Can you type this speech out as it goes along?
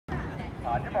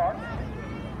On your mark.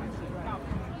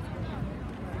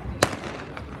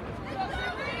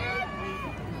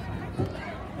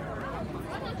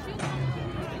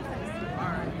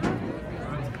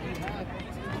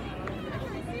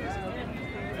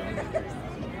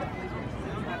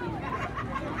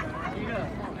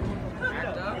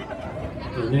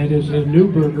 And that is a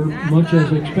Newberger, much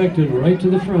as expected, right to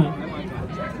the front.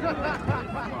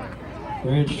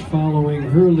 Branch following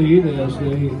her lead as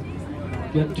they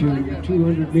get to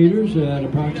 200 meters at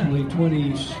approximately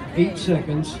 28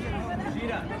 seconds.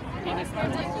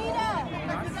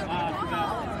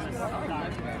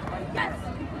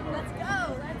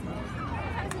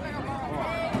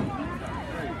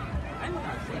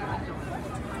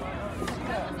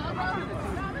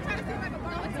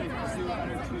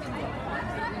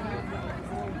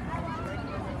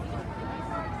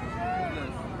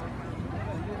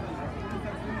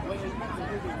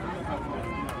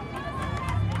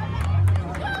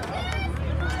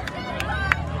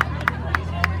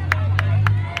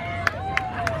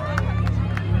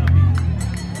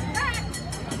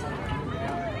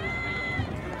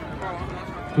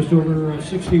 Just over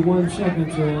 61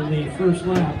 seconds on the first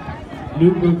lap.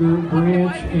 Newberger,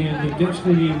 Branch, and the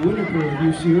Destiny Winifred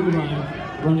UC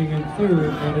Irvine running in third,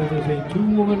 and it is a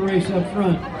two-woman race up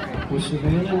front with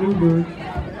Savannah Newberg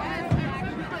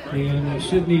and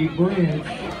Cydney Branch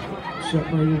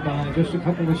separated by just a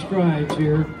couple of strides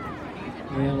here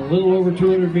and a little over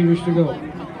 200 meters to go.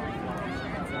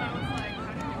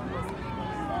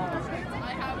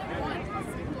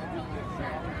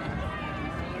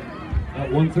 At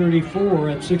 134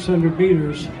 at 600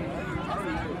 meters.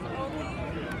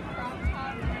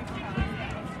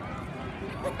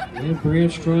 And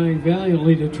Branch trying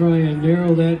valiantly to try and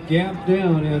narrow that gap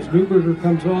down as Newberger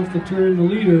comes off the turn, the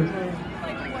leader.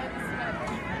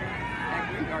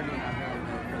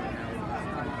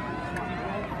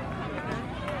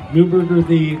 Newberger,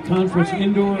 the conference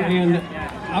indoor and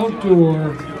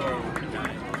outdoor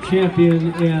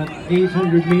champion at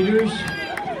 800 meters.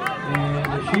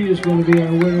 And she is going to be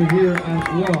our winner here as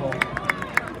well.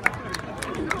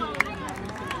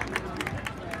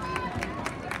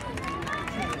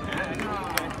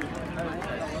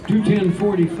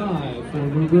 .210.45 for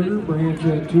Newberger, Branch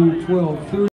at 2:12.30.